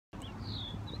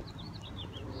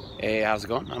Hey, how's it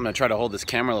going? I'm gonna try to hold this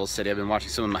camera a little steady. I've been watching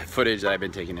some of my footage that I've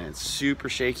been taking and it's super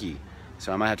shaky.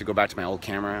 So I might have to go back to my old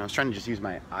camera. I was trying to just use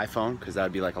my iPhone because that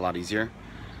would be like a lot easier.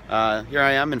 Here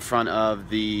I am in front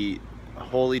of the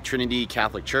Holy Trinity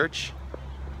Catholic Church.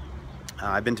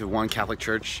 I've been to one Catholic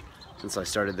church since I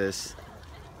started this.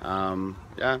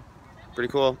 Yeah,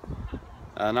 pretty cool.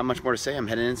 Not much more to say. I'm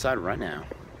heading inside right now.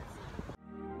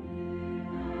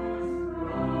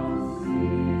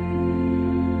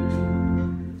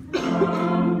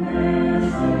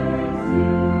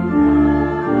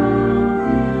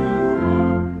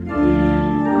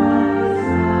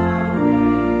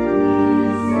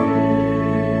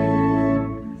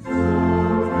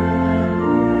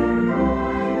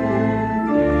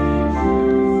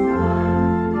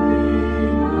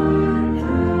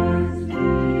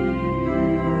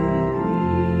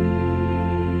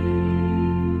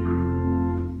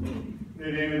 In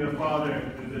the name of the Father,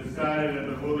 and of the Son, and of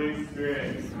the Holy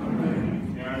Spirit.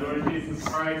 Amen. May our Lord Jesus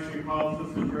Christ, who calls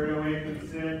us to turn away from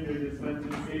sin through this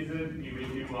Lenten season, be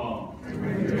with you all.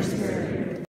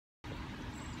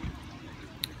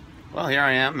 Well, here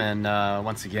I am, and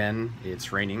once again,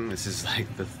 it's raining. This is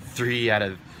like the 3 out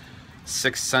of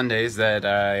 6 Sundays that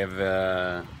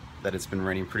that it's been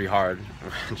raining pretty hard.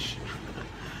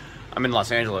 I'm in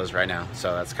Los Angeles right now,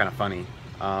 so that's kind of funny.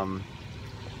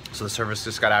 So the service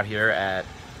just got out here at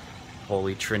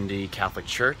Holy Trinity Catholic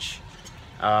Church.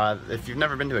 If you've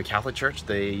never been to a Catholic church,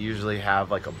 they usually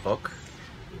have like a book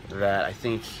that I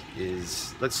think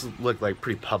is, let's look like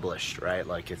pretty published, right?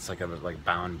 Like it's like a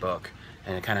bound book,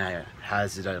 and it kind of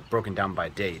has it broken down by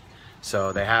date.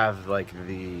 So they have like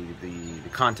the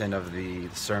content of the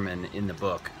sermon in the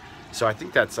book. So I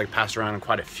think that's like passed around in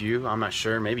quite a few. I'm not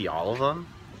sure, maybe all of them.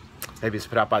 Maybe it's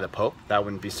put out by the Pope. That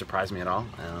wouldn't surprise me at all.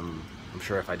 I'm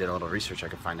sure if I did a little research I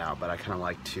could find out, but I kind of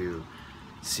like to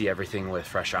see everything with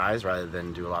fresh eyes rather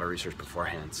than do a lot of research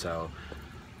beforehand. So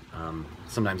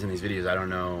sometimes in these videos I don't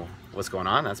know what's going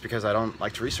on. That's because I don't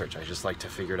like to research. I just like to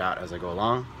figure it out as I go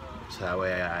along, so that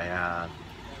way I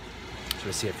sort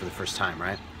of see it for the first time,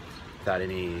 right? Without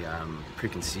any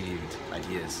preconceived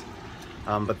ideas.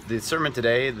 But the sermon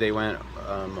today, they went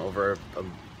over a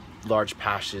large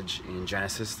passage in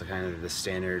Genesis, the kind of the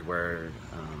standard where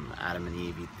Adam and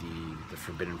Eve eat the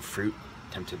forbidden fruit,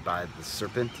 tempted by the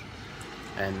serpent,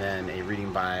 and then a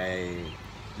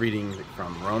reading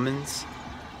from Romans,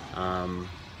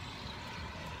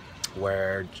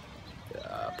 where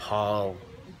Paul,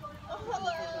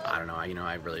 I don't know,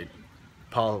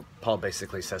 Paul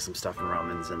basically says some stuff in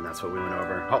Romans, and that's what we went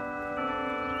over. Oh,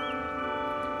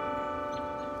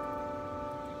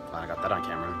 I got that on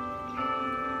camera.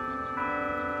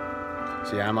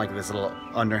 So yeah, I'm like this little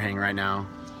underhang right now,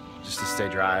 just to stay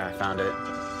dry. I found it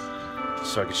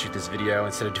so I could shoot this video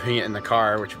instead of doing it in the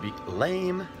car, which would be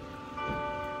lame.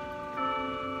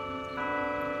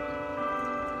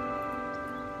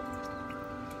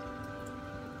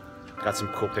 Got some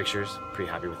cool pictures, pretty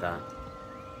happy with that.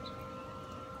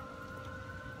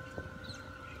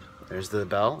 There's the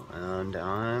bell, and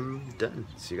I'm done.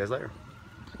 See you guys later.